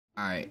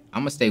All right,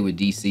 I'm gonna stay with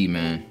DC,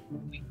 man.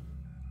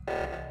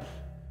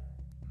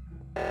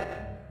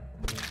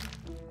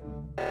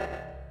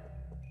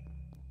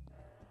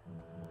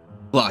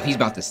 Bluff, he's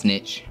about to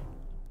snitch.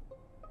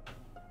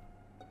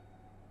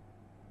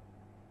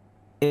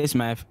 It's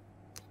Mav.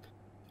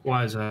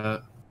 Why is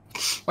that?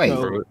 Wait,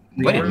 So,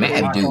 what did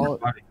Mav do?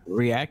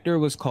 Reactor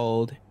was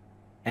called,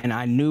 and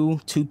I knew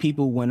two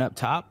people went up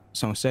top.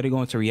 So instead of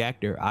going to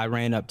reactor, I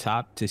ran up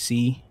top to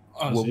see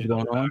what was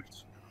going on.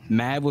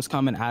 Mav was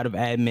coming out of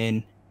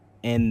admin,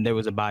 and there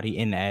was a body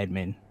in the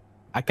admin.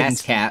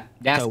 That's cap.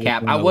 That's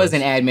cap. I was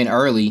an admin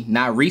early,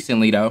 not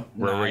recently though.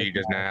 Where were you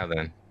just now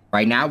then?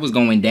 Right now I was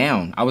going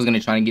down. I was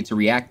gonna try to get to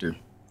reactor.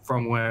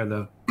 From where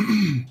though?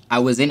 I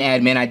was in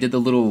admin. I did the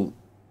little,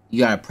 you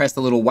gotta press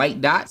the little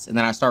white dots, and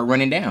then I start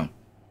running down.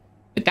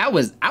 But I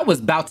was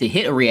about to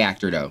hit a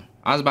reactor though.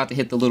 I was about to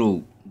hit the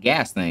little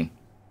gas thing.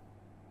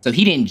 So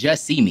he didn't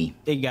just see me.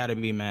 It gotta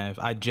be Mav.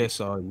 I just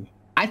saw you.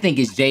 I think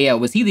it's JL.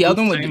 Was he the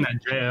other one?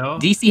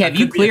 JL? DC, have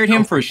you cleared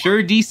him for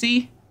sure,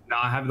 DC? No,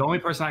 I have. The only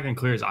person I can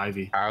clear is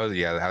Ivy. I was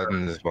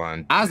in this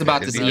one. I was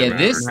about to say, yeah,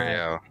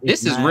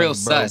 this is real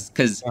sus,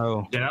 because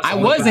I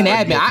was an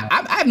admin.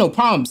 I have no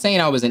problem saying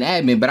I was an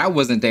admin, but I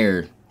wasn't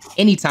there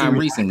anytime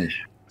recently.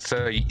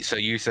 So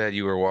you said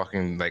you were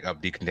walking like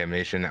up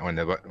decontamination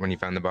when you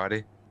found the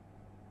body?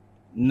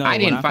 No, I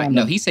didn't find.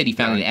 No, he said he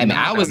found it in admin.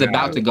 I was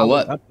about to go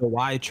up the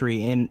Y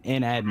tree in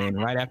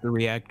admin right after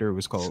reactor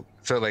was called.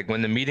 So like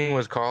when the meeting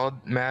was called,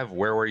 Mav,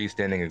 where were you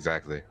standing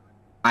exactly?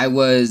 I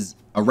was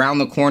around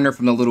the corner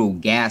from the little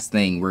gas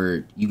thing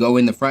where you go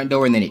in the front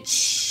door and then it.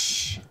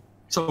 So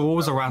what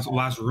was the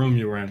last room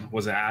you were in?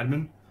 Was it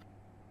admin?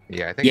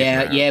 Yeah, I think.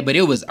 Yeah, but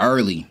it was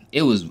early.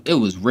 It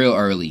was real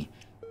early.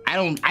 I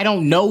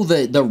don't know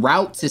the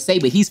route to say,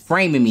 but he's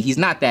framing me. He's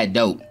not that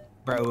dope.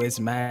 Bro, it's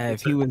Mav.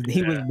 He was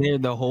there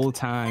the whole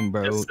time,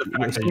 bro.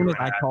 As soon as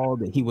I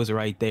called it, he was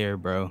right there,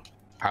 bro.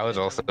 I was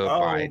also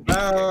fine.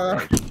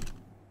 Mav.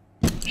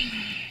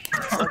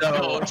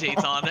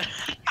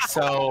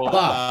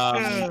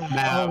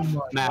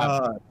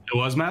 It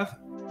was Mav?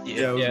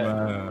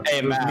 Yeah.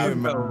 Hey,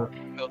 Mav.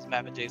 It was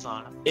Mav and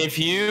Jason.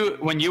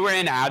 When you were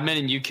in admin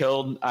and you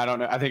killed, I don't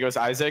know, I think it was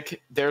Isaac,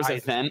 there's a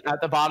vent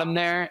at the bottom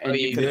there, and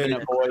you couldn't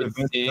avoid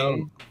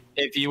seeing.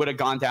 If you would have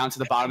gone down to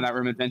the bottom of that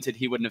room and vented,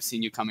 he wouldn't have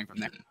seen you coming from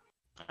there.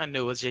 I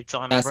knew it was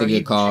Jason. That's a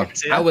good call.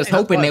 I was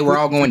hoping they were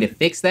all going to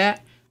fix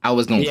that. I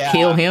was going to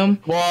kill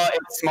him. Well,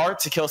 it's smart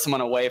to kill someone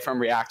away from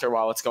reactor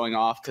while it's going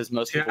off, because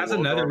most people. That's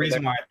another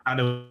reason why I thought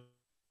it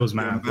was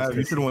Mav.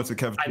 You should have went to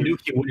Kevin. I knew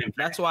he wouldn't.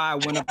 That's why I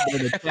went up there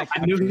to check.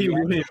 I knew he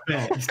wouldn't.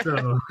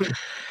 So.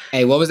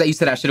 Hey, what was that? You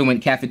said I should have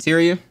went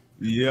cafeteria?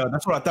 Yeah,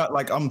 that's what I thought.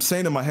 Like, I'm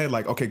saying in my head,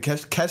 like, okay,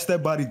 catch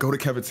that body, go to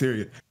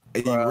cafeteria.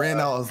 And he ran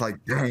out. I was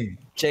like, dang.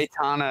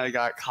 Jaytana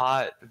got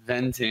caught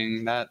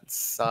venting. That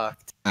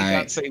sucked. All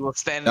right. So he was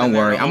standing Don't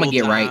worry. there I'm the going to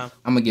get whole right. time.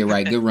 I'm going to get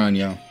right. Good run,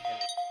 yo.